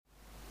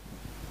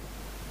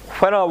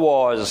when I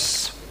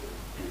was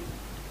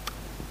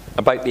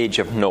about the age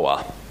of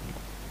Noah,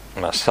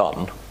 my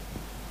son,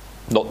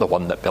 not the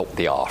one that built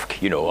the ark,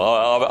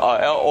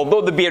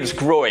 although the beard's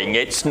growing,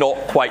 it's not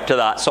quite to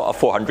that sort of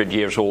 400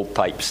 years old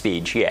type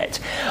stage yet.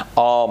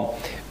 But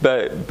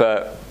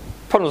when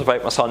I was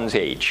about my son's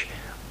age,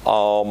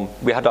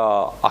 we had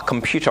a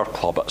computer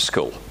club at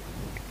school.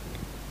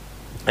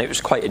 It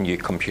was quite a new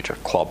computer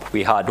club.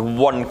 We had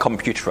one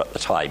computer at the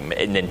time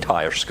in the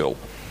entire school.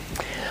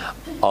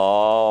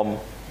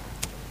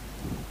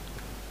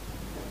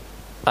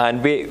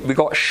 And we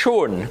got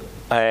shown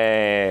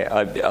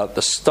at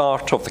the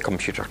start of the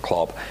computer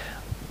club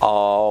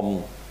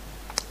a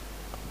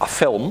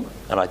film,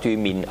 and I do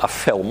mean a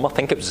film. I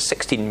think it was a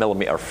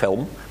 16mm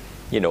film,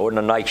 and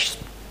a nice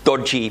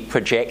dodgy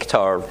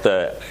projector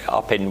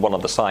up in one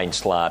of the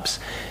science labs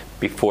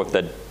before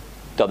they'd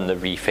done the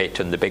refit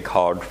on the big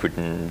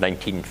hard-wooden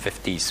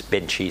 1950s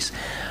benches.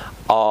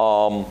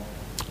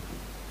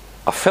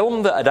 A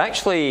film that had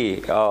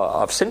actually,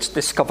 I've since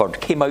discovered,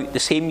 came out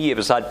the same year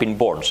as I'd been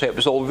born. So it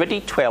was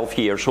already 12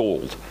 years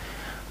old,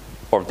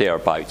 or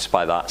thereabouts,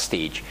 by that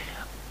stage.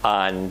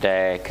 And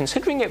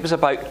considering it was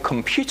about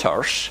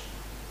computers,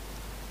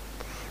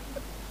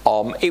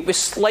 it was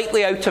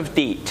slightly out of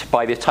date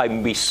by the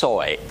time we saw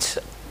it.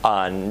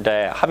 And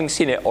having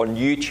seen it on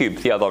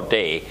YouTube the other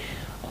day,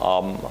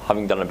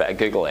 having done a bit of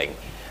Googling,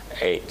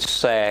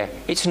 it's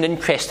an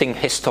interesting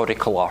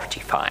historical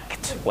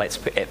artifact, let's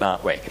put it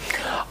that way.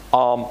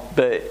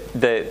 But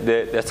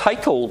the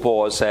title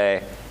was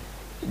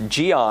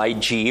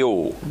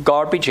GIGO,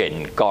 Garbage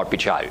In,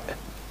 Garbage Out.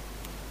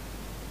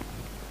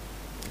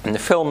 And the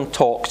film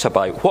talked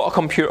about what a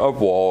computer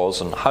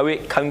was and how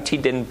it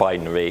counted in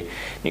binary.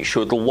 And it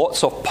showed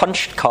lots of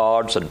punched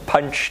cards and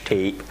punched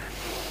tape.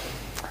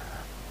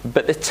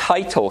 But the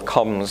title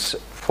comes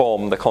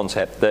from the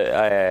concept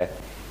that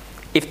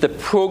if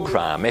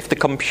the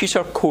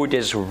computer code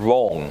is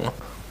wrong,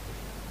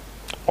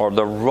 or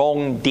the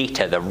wrong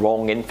data, the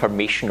wrong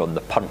information on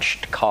the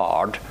punched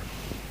card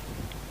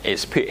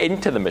is put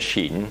into the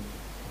machine,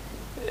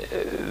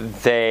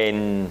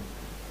 then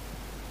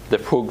the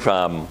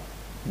program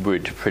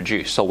would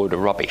produce a load of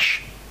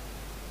rubbish.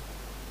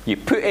 You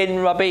put in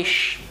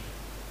rubbish,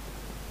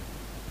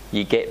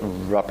 you get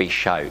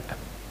rubbish out.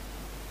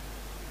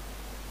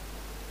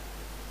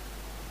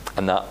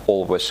 And that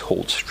always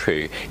holds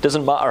true. It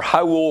doesn't matter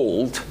how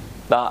old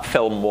that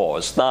film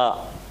was, that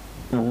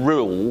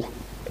rule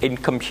in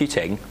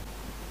computing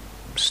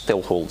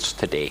still holds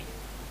today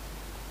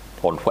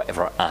on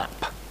whatever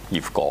app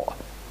you've got,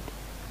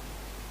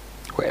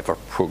 whatever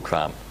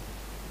program,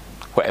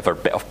 whatever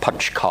bit of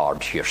punch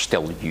card you're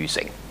still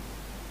using.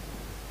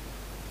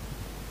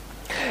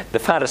 The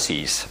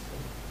Pharisees,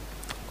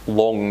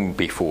 long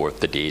before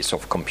the days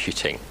of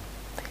computing,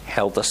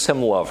 held a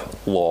similar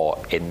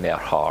law in their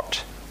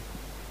heart.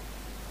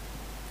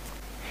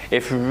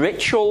 If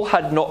ritual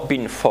had not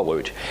been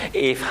followed,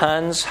 if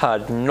hands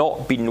had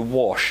not been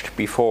washed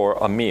before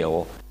a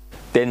meal,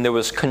 then there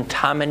was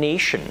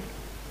contamination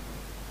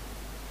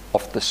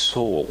of the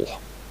soul.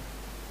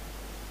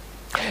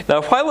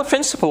 Now, while the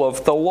principle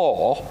of the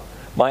law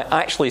might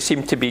actually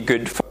seem to be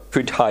good for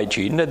food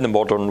hygiene in the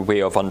modern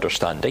way of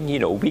understanding,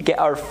 we get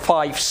our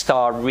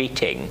 5-star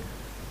rating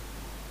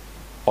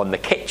on the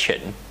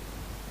kitchen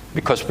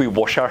because we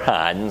wash our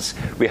hands,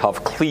 we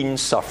have clean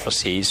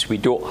surfaces, we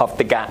don't have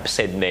the gaps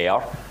in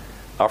there,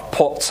 our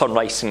pots are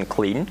nice and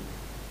clean,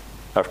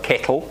 our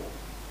kettle,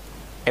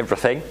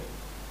 everything.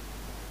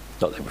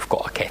 Not that we've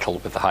got a kettle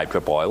with a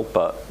hydroboil,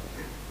 but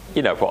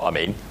you know what I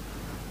mean.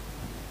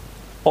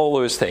 All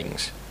those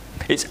things.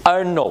 It's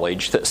our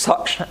knowledge that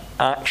such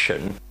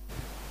action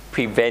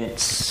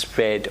prevents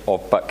spread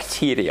of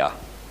bacteria.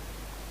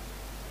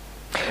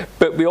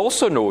 But we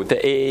also know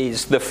that it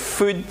is the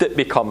food that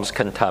becomes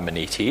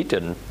contaminated,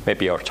 and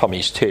maybe our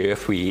tummies too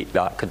if we eat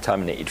that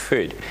contaminated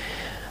food.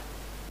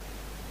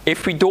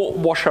 If we don't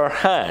wash our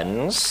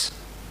hands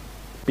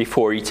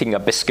before eating a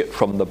biscuit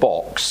from the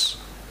box,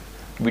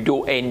 we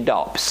don't end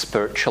up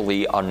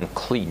spiritually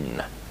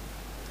unclean.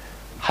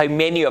 How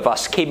many of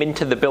us came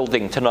into the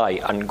building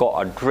tonight and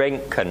got a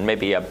drink and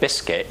maybe a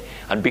biscuit,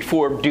 and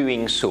before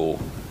doing so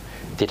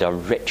did a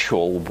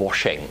ritual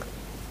washing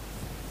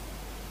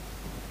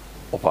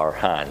of our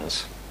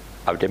hands?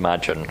 I would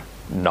imagine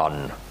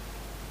none.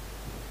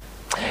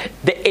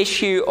 The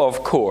issue,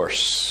 of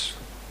course,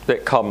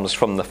 that comes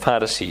from the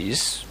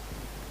Pharisees,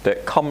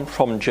 that come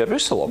from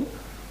Jerusalem,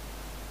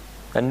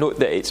 and note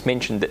that it's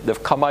mentioned that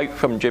they've come out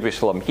from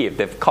Jerusalem here.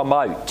 They've come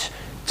out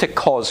to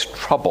cause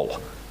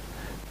trouble.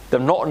 They're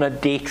not on a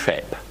day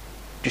trip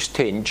just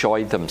to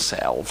enjoy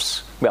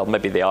themselves. Well,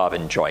 maybe they are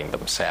enjoying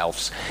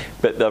themselves,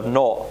 but they're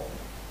not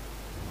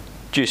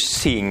just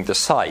seeing the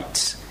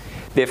sights.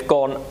 They've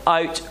gone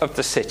out of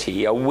the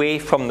city, away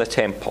from the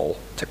temple,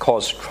 to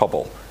cause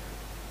trouble.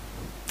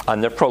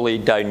 And they're probably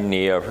down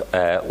near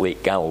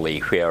Lake Galilee,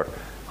 where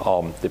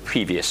the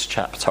previous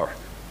chapter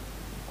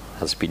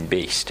has been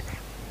based.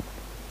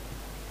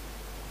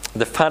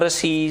 The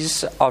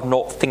Pharisees are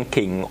not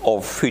thinking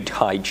of food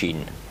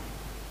hygiene.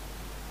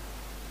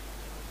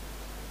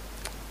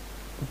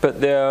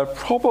 but they're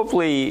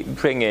probably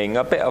bringing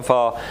a bit of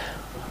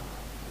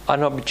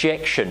an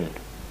objection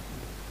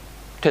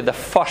to the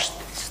first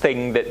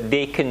thing that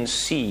they can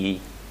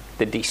see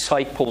the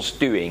disciples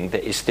doing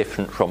that is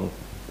different from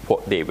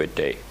what they would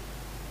do.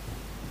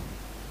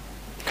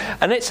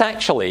 And it's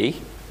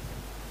actually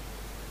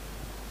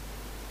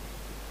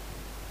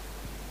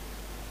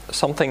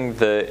something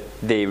that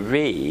they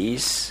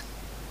raise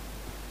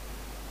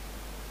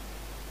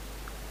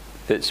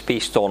that's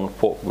based on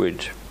what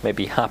would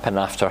maybe happen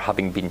after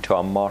having been to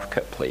a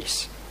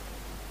marketplace.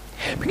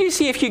 Because you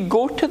see, if you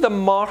go to the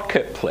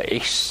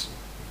marketplace,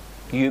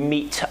 you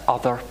meet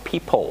other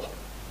people.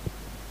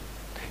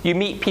 You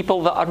meet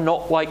people that are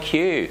not like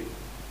you.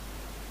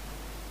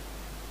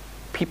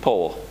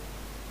 People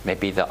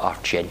maybe that are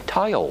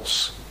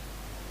Gentiles.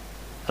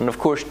 And of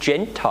course,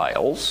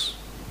 Gentiles,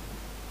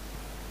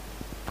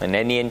 and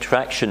any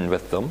interaction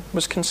with them,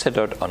 was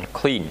considered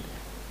unclean.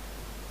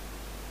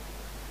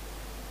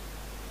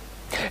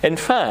 In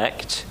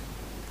fact,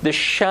 the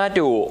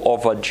shadow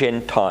of a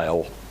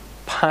Gentile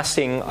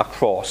passing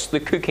across the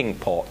cooking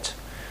pot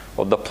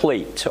or the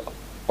plate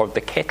or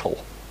the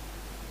kettle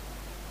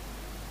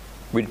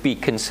would be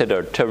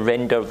considered to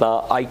render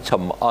that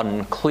item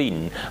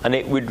unclean, and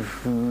it would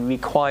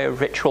require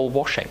ritual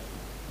washing.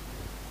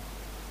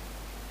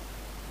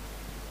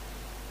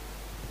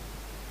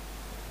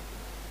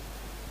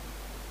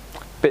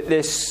 But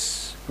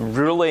this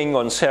ruling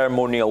on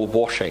ceremonial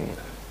washing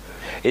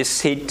is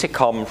said to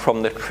come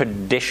from the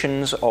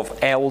traditions of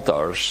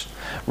elders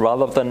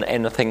rather than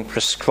anything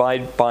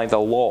prescribed by the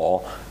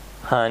law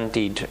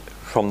handed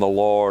from the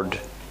Lord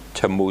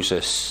to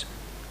Moses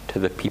to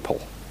the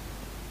people.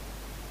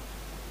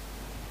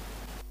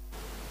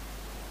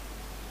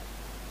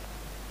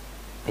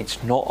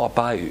 It's not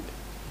about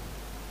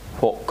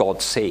what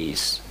God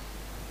says.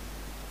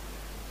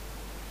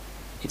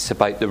 It's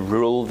about the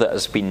rule that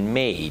has been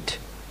made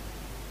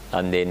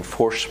and the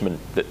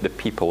enforcement that the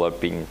people are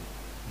being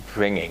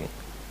bringing.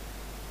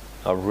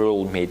 A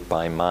rule made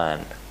by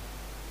man.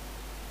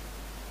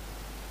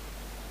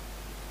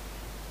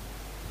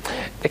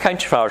 The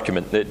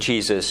counter-argument that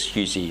Jesus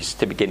uses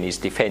to begin his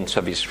defence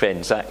of his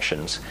friend's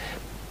actions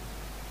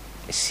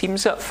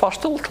seems at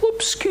first a little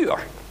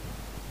obscure.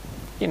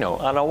 And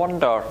I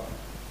wonder,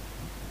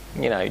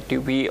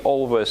 do we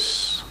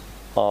always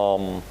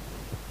go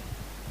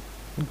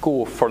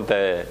for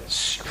the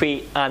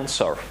straight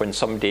answer when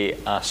somebody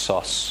asks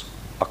us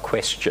a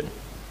question?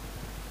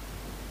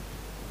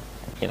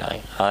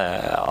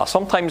 I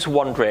sometimes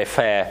wonder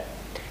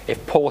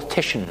if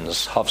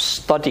politicians have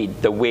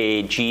studied the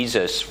way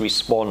Jesus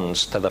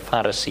responds to the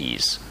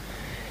Pharisees,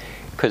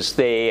 because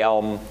they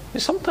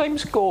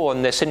sometimes go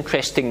on this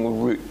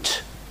interesting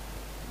route.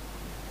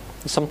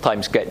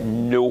 Sometimes get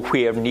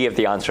nowhere near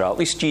the answer. At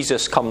least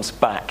Jesus comes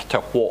back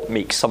to what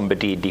makes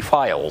somebody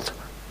defiled.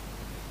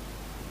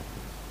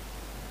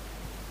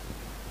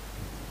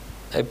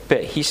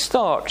 But he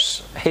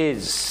starts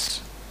his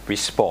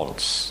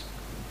response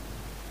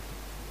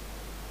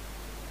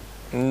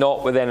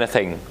not with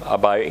anything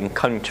about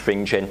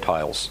encountering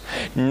Gentiles,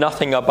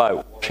 nothing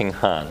about washing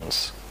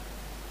hands.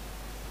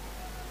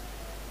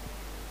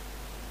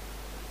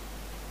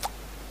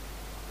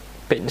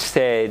 But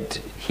instead,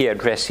 he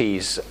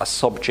addresses a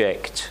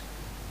subject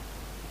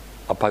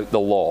about the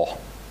law,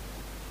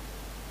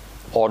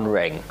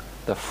 honouring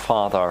the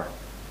father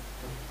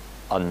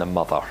and the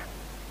mother.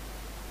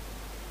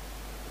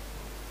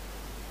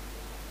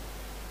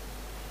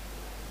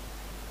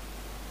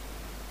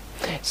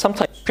 It's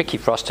sometimes tricky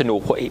for us to know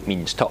what it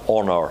means to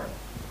honour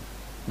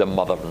the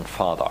mother and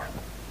father.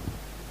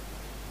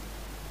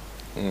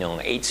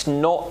 It's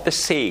not the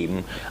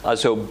same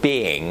as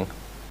obeying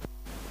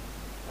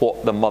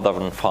what the mother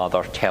and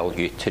father tell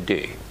you to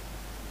do.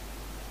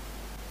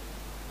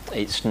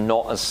 It's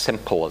not as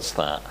simple as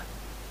that.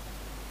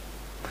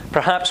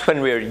 Perhaps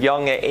when we're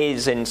young, it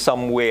is in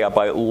some way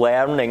about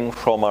learning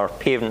from our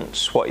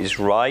parents what is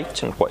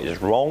right and what is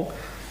wrong.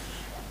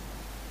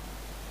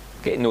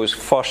 Getting those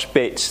first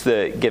bits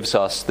that gives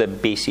us the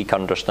basic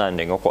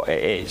understanding of what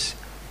it is.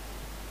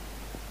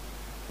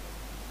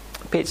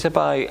 But it's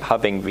about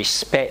having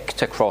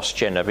respect across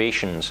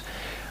generations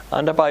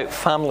and about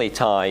family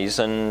ties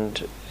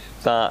and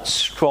that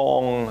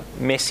strong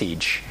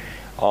message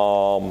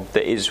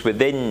that is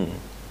within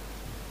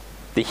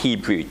the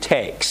Hebrew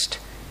text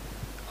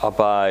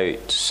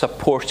about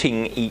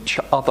supporting each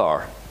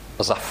other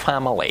as a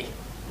family.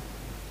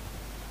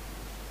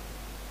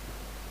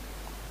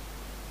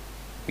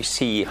 We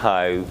see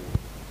how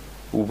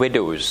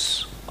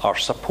widows are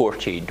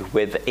supported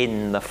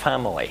within the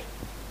family,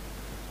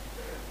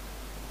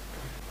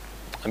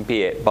 and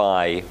be it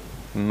by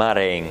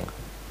marrying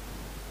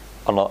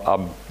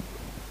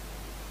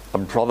a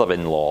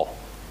brother-in-law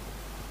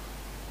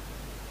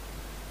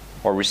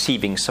or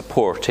receiving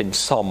support in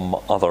some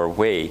other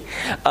way.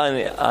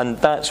 And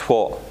that's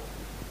what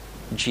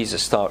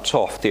Jesus starts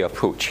off the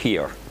approach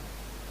here.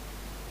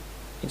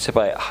 It's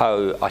about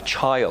how a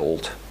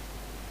child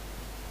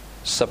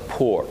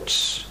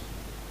supports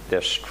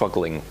their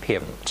struggling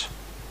parent.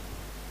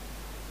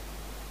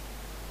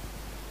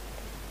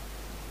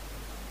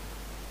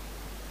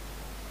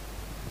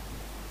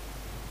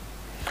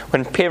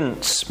 When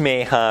parents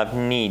may have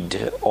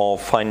need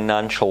of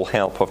financial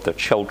help of their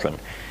children,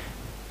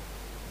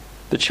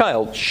 the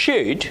child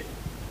should,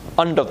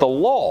 under the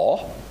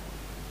law,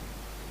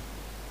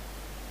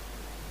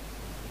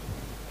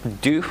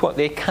 do what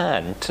they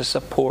can to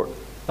support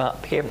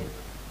that parent.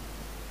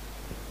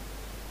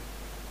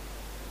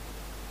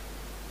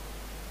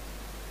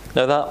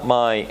 Now that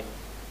might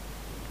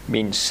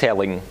mean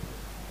selling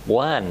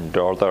land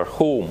or their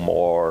home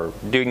or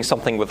doing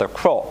something with their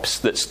crops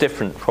that's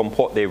different from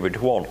what they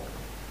would want.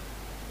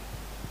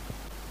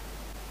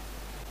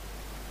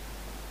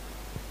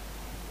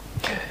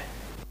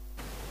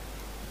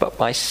 But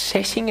by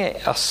setting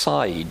it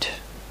aside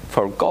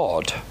for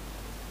God,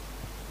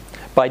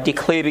 by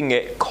declaring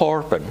it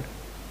Corban,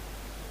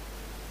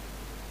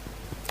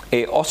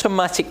 it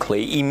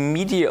automatically,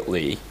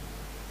 immediately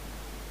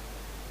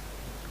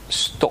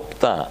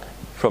stopped that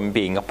from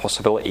being a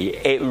possibility.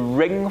 It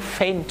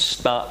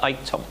ring-fenced that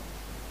item.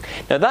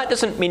 Now that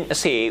doesn't mean to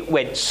say it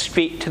went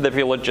straight to the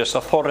religious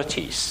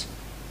authorities.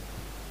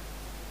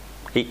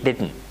 It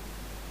didn't.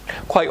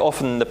 Quite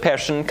often the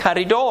person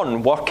carried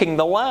on working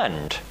the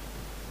land,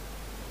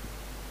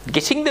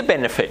 getting the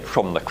benefit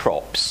from the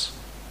crops,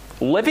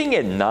 living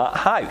in that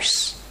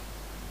house.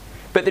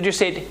 But they just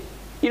said,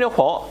 you know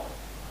what?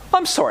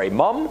 I'm sorry,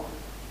 Mum.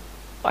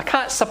 I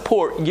can't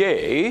support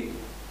you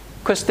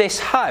because this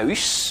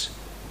house,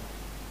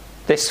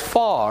 this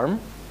farm,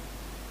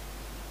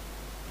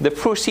 the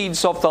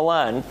proceeds of the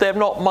land, they're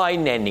not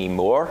mine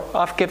anymore.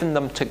 I've given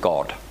them to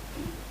God.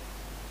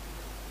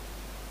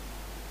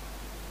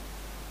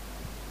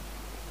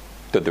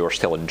 Though they were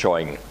still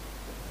enjoying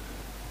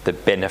the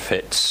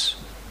benefits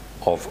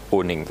of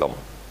owning them.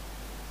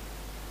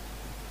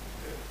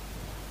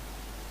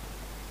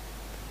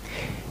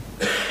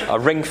 A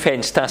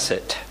ring-fenced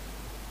asset,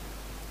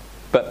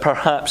 but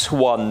perhaps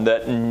one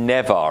that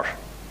never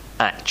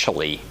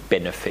actually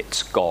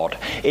benefits God.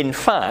 In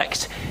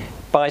fact,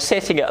 by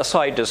setting it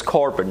aside as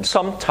Corban,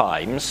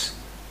 sometimes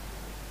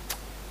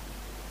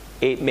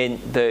it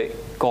meant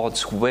that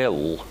God's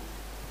will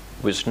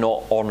was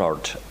not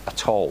honoured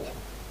at all.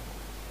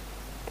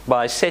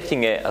 By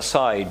setting it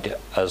aside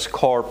as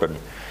Corban,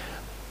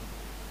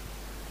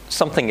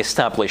 something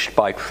established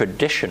by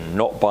tradition,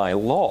 not by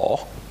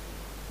law,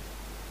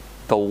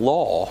 the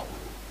law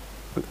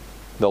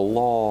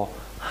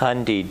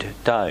handed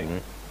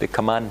down, the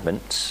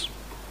commandments,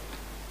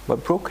 were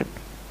broken.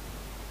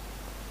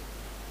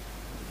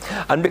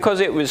 And because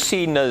it was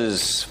seen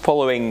as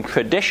following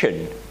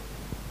tradition,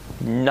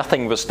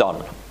 nothing was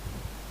done.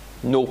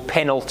 No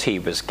penalty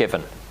was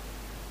given.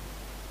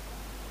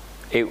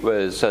 It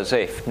was as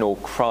if no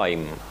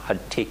crime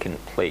had taken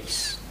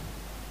place.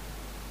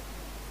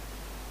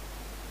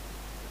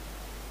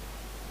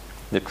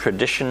 The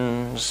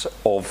traditions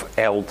of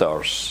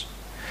elders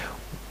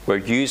were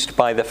used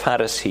by the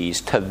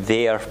Pharisees to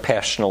their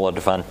personal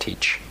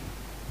advantage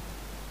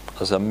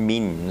as a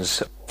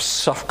means of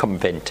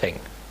circumventing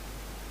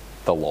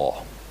the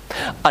law.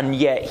 And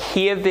yet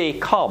here they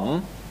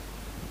come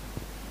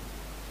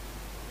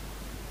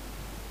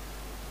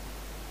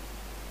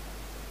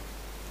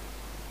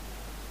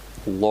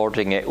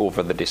lording it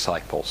over the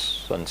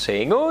disciples and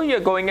saying, oh, you're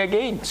going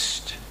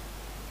against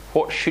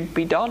what should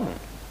be done.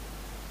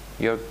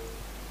 You're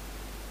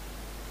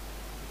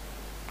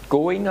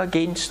going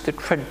against the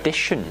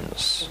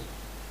traditions.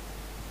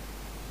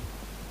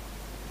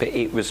 But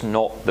it was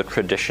not the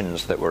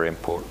traditions that were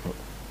important.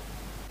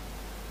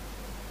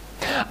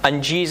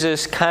 And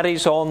Jesus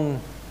carries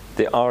on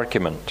the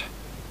argument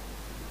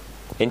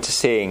into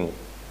saying,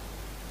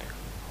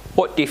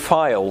 what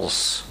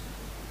defiles,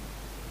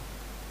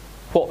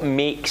 what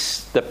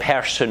makes the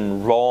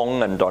person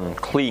wrong and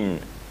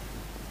unclean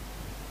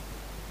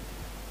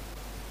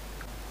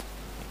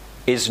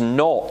is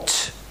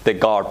not the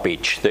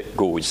garbage that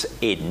goes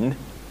in,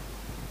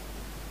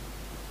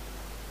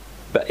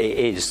 but it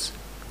is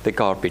the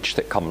garbage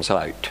that comes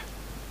out.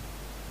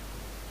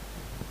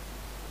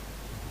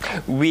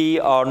 We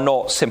are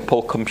not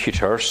simple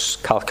computers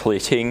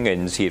calculating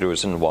in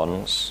zeros and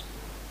ones,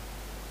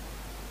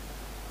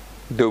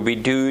 though we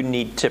do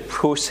need to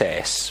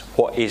process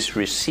what is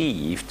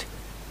received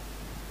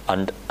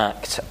and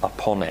act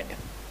upon it.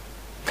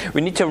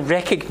 We need to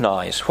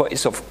recognize what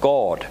is of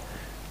God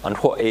and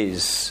what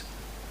is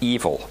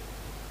evil.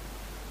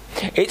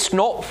 It's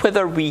not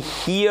whether we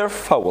hear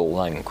foul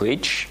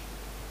language,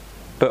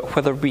 but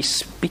whether we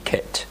speak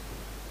it.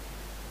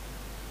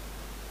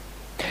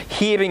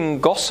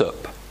 Hearing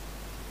gossip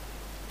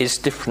is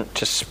different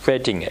to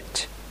spreading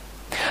it.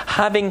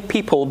 Having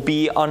people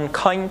be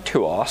unkind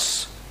to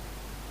us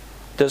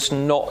does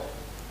not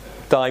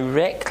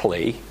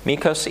directly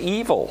make us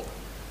evil,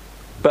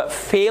 but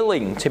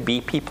failing to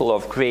be people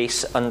of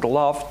grace and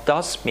love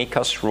does make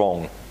us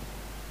wrong.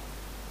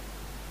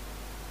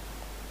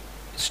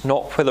 It's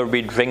not whether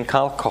we drink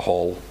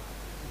alcohol,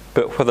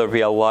 but whether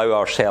we allow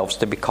ourselves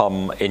to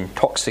become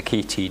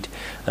intoxicated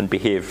and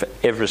behave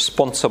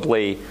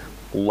irresponsibly,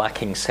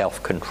 lacking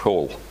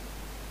self-control.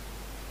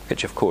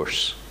 Which, of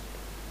course,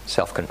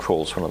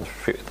 self-control is one of the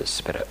fruit of the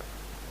Spirit.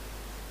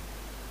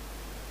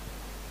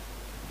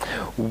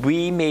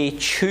 we may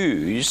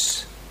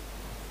choose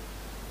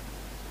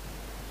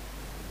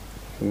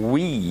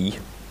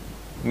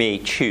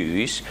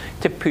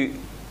to put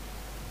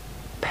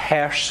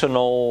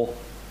personal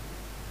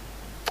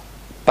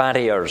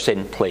barriers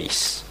in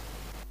place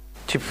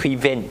to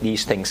prevent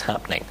these things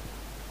happening.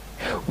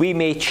 We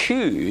may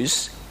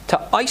choose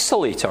to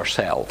isolate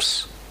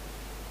ourselves,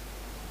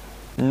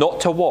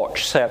 not to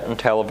watch certain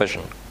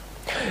television,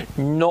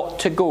 not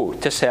to go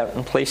to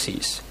certain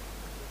places.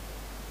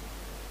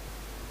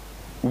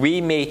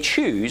 We may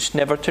choose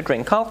never to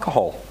drink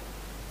alcohol,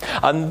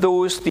 and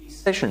those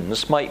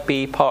decisions might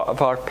be part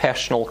of our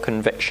personal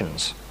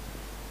convictions.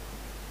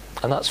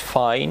 And that's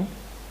fine,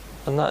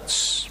 and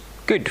that's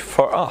good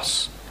for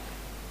us.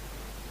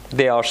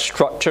 They are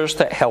structures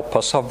that help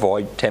us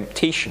avoid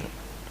temptation.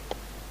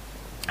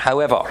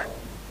 However,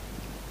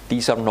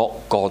 these are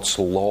not God's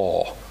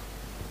law,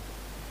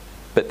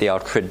 but they are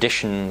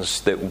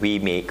traditions that we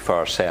make for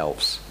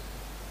ourselves,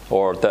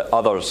 or that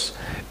others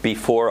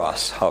before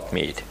us have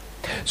made.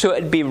 So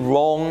it'd be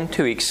wrong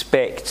to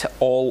expect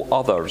all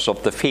others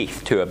of the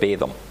faith to obey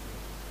them.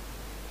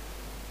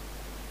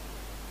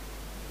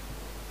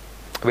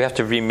 We have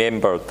to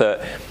remember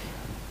that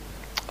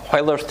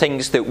while there are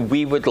things that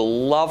we would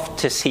love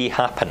to see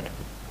happen,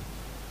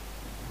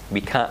 we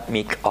can't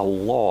make a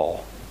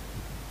law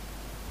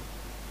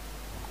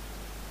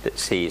that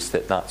says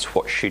that that's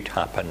what should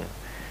happen.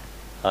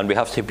 And we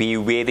have to be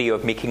wary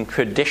of making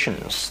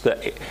traditions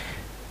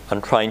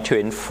and trying to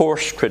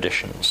enforce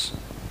traditions.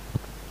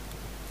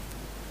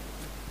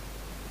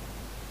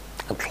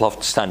 I'd love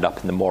to stand up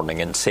in the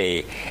morning and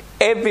say,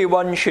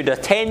 everyone should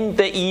attend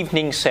the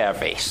evening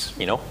service.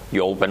 You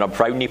all win a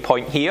brownie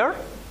point here.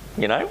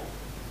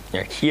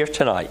 You're here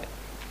tonight.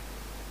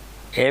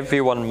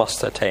 Everyone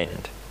must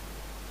attend.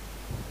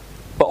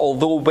 But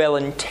although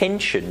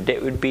well-intentioned,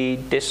 it would be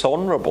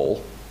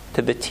dishonourable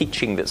to the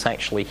teaching that's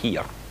actually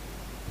here,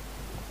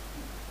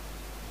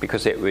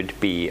 because it would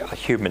be a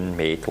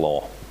human-made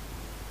law,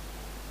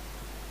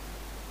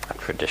 a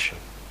tradition.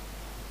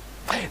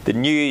 The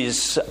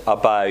news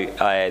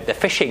about the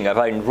fishing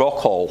around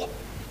Rockall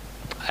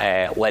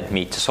led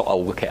me to sort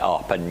of look it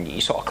up, and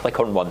you sort of click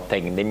on one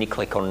thing and then you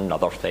click on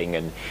another thing,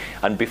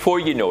 and before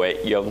you know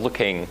it, you're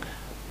looking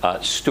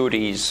at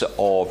stories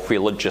of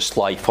religious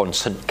life on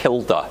St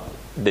Kilda,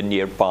 the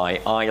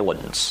nearby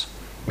islands.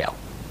 Well,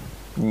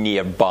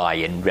 nearby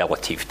in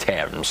relative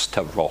terms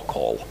to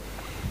Rockall.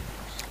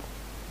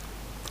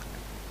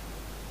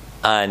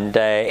 And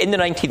in the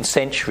 19th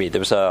century, there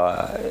was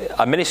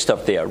a minister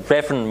there,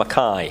 Reverend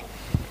Mackay.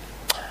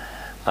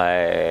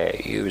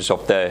 He was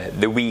of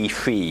the Wee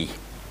Free.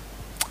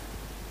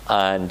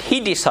 And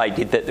he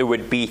decided that there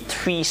would be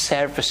 3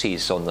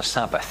 services on the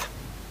Sabbath,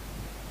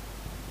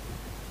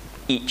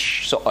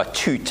 each sort of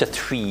 2 to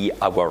 3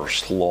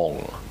 hours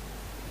long.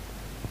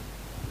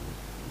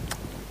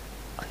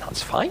 And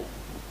that's fine.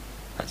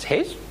 That's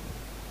his.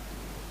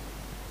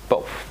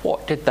 But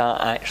what did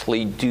that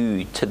actually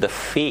do to the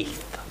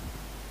faith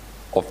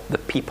of the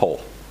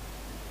people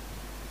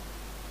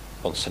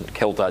on St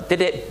Kilda?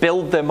 Did it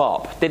build them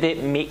up? Did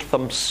it make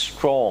them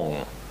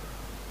strong?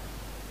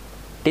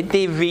 Did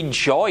they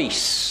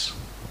rejoice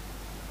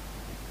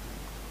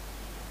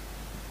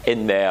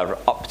in their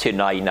up to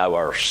 9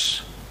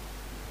 hours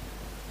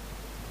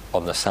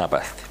on the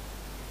Sabbath?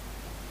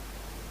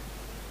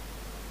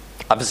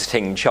 A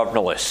visiting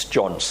journalist,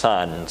 John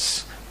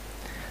Sands,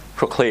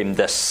 proclaimed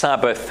the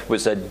Sabbath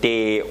was a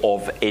day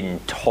of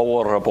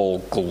intolerable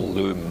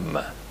gloom.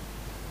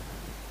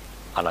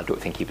 And I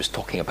don't think he was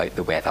talking about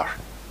the weather.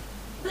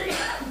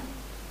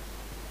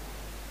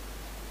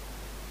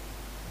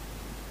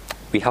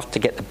 We have to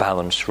get the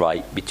balance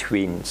right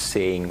between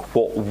saying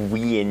what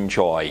we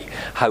enjoy,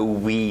 how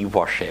we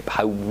worship,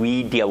 how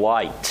we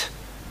delight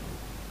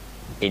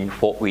in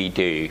what we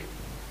do,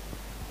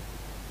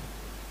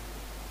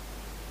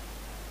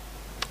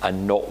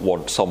 and not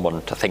want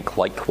someone to think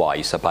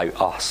likewise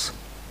about us.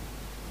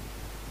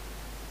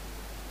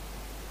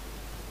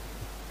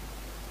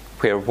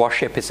 Where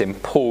worship is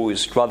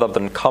imposed rather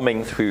than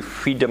coming through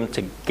freedom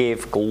to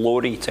give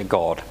glory to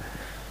God,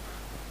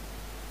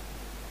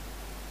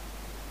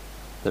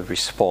 the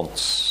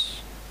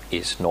response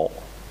is not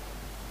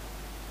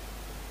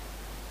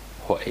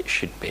what it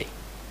should be,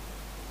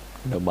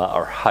 no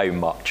matter how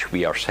much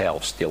we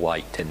ourselves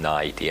delight in the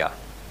idea.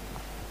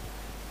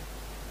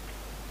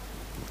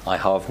 I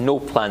have no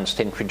plans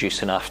to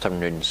introduce an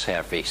afternoon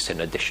service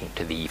in addition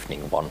to the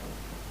evening one.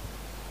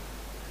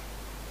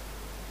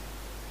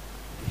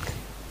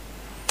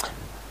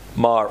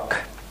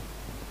 Mark,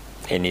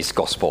 in his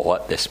Gospel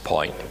at this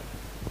point,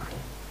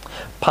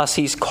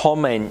 passes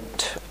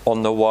comment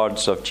on the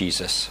words of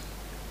Jesus.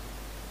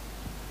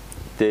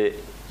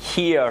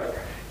 Here,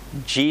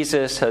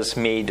 Jesus has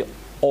made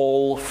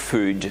all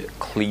food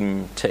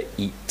clean to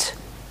eat.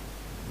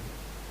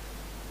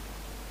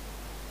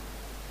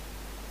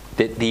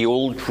 That the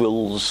old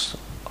rules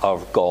are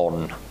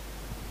gone.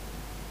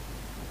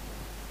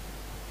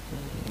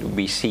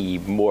 We see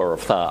more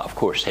of that, of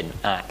course, in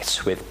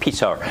Acts with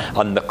Peter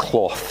and the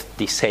cloth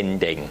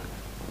descending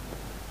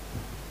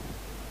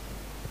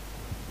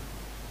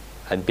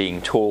and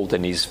being told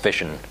in his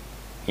vision,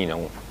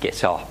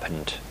 get up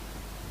and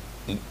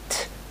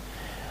eat.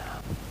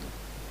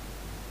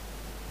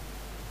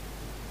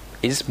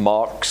 Is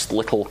Mark's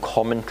little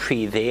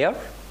commentary there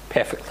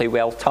perfectly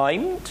well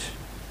timed?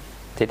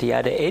 Did he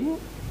add it in?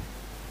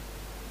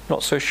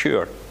 Not so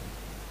sure.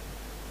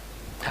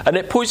 And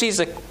it poses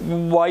a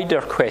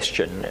wider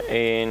question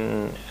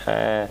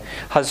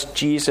has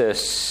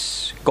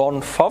Jesus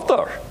gone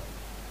further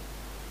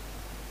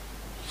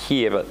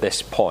here at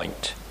this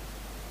point?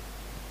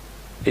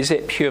 Is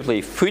it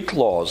purely food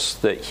laws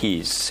that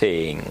he's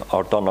saying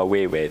are done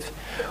away with?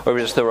 Or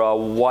is there a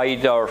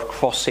wider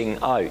crossing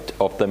out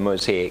of the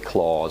Mosaic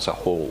law as a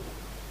whole?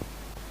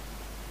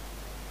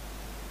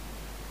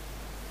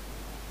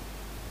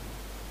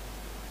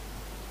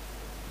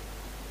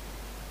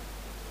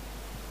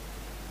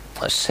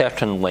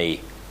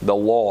 Certainly, the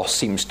law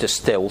seems to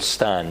still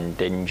stand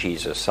in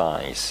Jesus'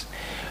 eyes,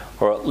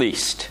 or at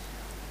least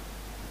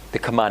the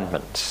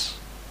commandments.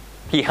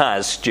 He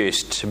has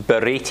just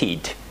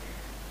berated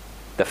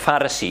the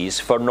Pharisees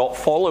for not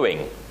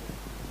following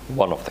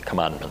one of the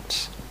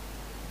commandments.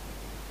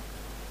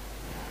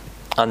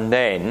 And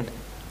then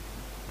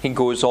he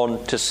goes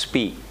on to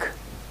speak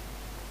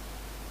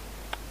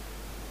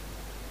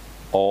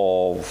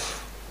of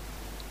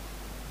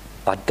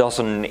a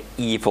dozen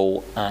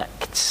evil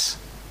acts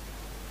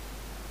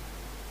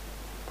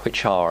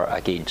which are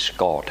against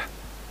God.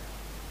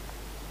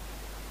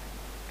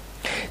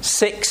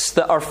 6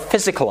 that are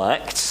physical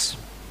acts,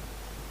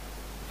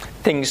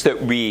 things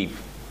that we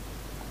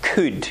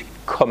could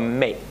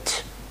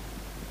commit,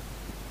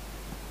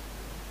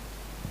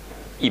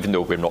 even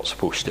though we're not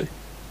supposed to.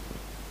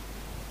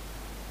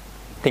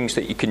 Things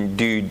that you can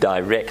do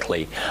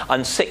directly.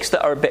 And 6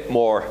 that are a bit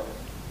more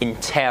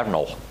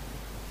internal.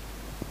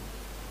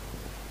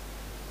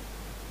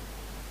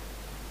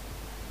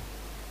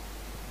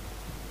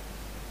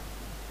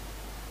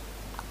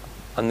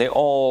 And they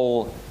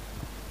all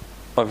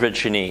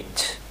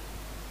originate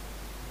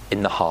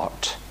in the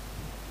heart.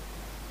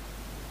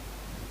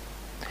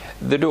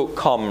 They don't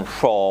come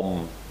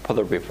from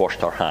whether we've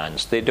washed our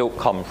hands. They don't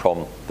come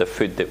from the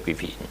food that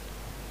we've eaten.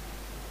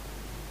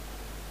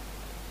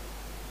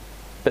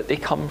 But they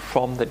come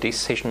from the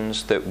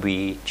decisions that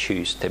we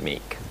choose to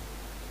make.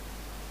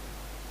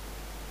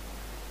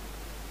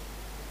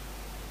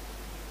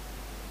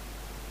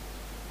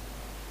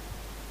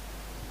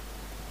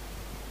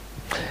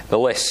 The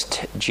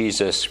list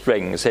Jesus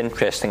brings,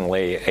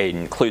 interestingly,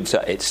 includes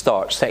at its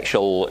start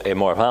sexual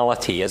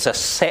immorality as a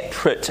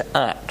separate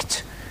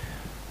act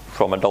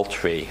from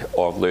adultery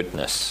or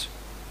lewdness,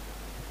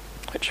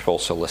 which I've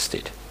also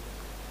listed.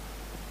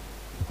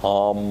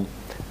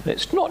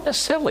 It's not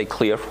necessarily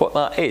clear what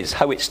that is,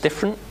 how it's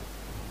different,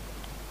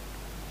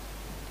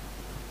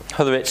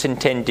 whether it's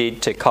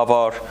intended to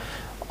cover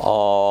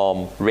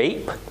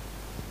rape,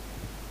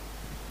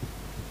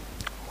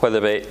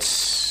 whether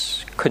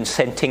it's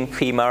consenting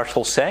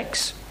premarital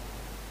sex,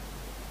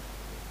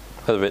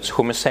 whether it's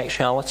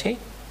homosexuality,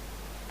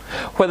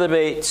 whether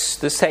it's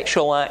the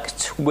sexual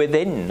act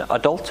within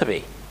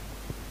adultery.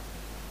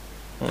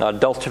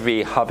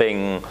 Adultery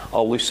having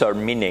a looser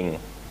meaning,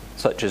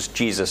 such as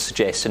Jesus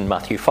suggests in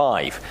Matthew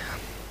 5,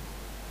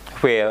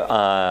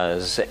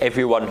 whereas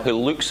everyone who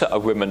looks at a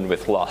woman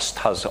with lust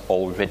has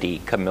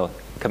already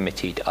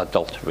committed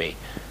adultery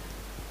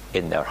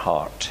in their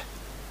heart.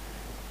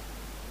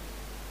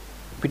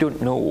 We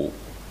don't know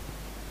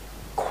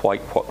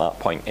quite what that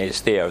point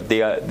is there.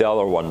 The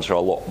other ones are a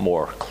lot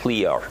more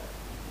clear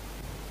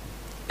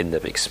in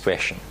their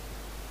expression.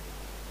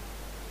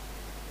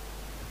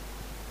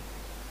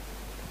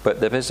 But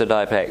there is a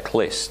direct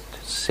list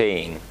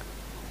saying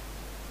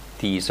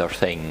these are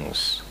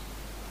things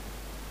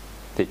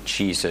that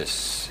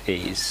Jesus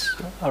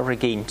are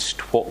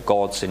against what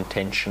God's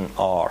intention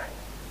are.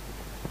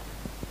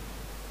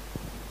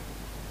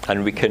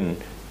 And we can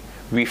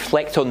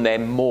reflect on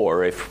them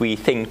more if we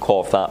think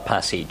of that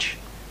passage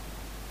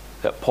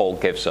that Paul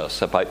gives us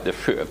about the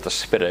fruit of the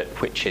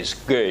Spirit, which is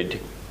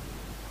good,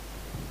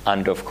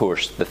 and of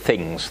course the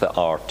things that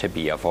are to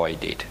be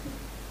avoided.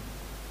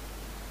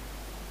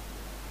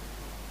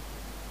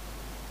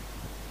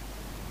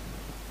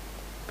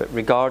 But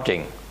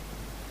regarding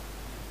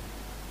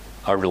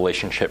our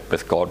relationship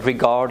with God,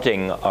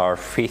 regarding our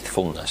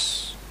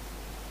faithfulness,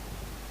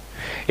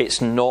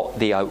 it's not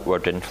the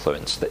outward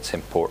influence that's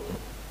important,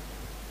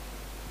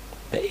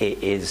 but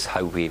it is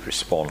how we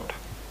respond.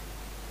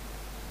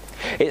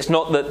 It's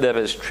not that there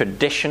is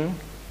tradition,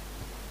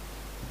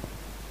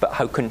 but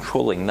how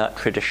controlling that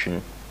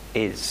tradition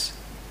is.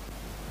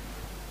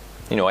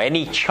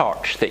 Any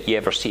church that you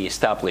ever see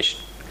established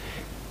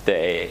that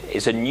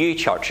is a new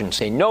church and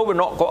saying, no, we're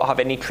not going to have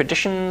any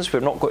traditions,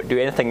 we're not going to do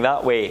anything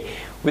that way,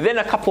 within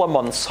a couple of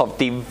months have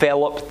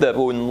developed their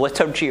own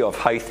liturgy of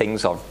how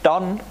things are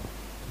done,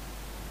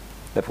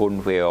 their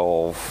own way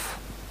of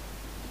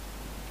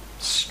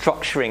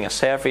structuring a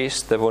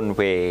service, their own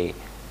way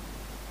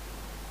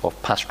of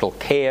pastoral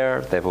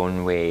care, their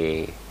own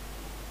way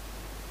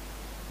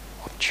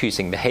of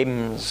choosing the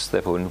hymns,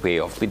 their own way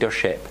of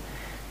leadership.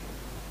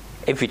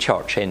 Every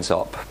church ends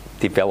up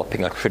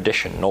developing a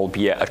tradition,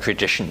 albeit a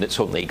tradition that's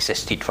only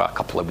existed for a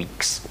couple of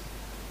weeks.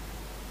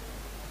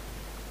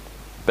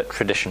 But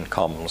tradition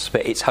comes.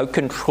 But it's how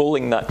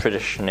controlling that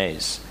tradition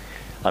is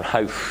and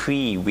how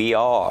free we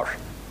are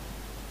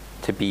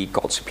to be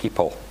God's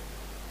people,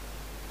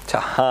 to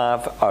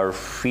have our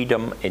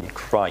freedom in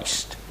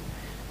Christ,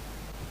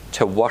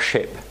 to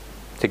worship,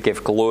 to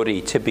give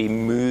glory, to be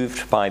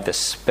moved by the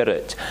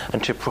Spirit,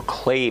 and to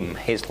proclaim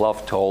his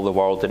love to all the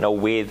world in a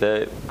way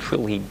that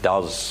truly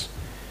does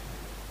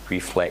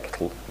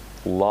reflect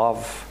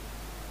love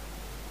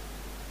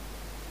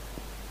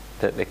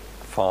that the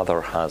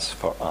Father has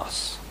for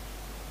us.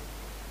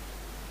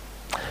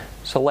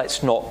 So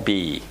let's not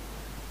be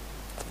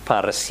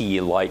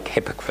Pharisee-like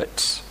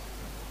hypocrites,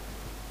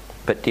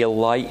 but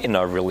delight in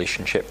our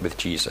relationship with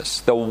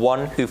Jesus, the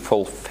one who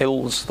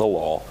fulfills the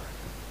law,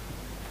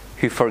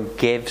 who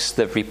forgives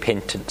the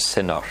repentant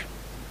sinner,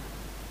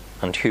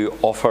 and who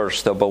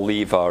offers the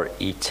believer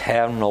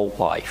eternal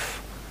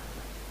life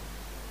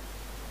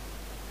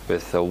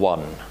with the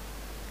one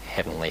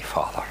Heavenly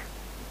Father.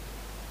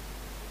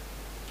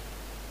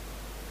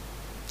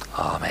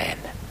 Amen.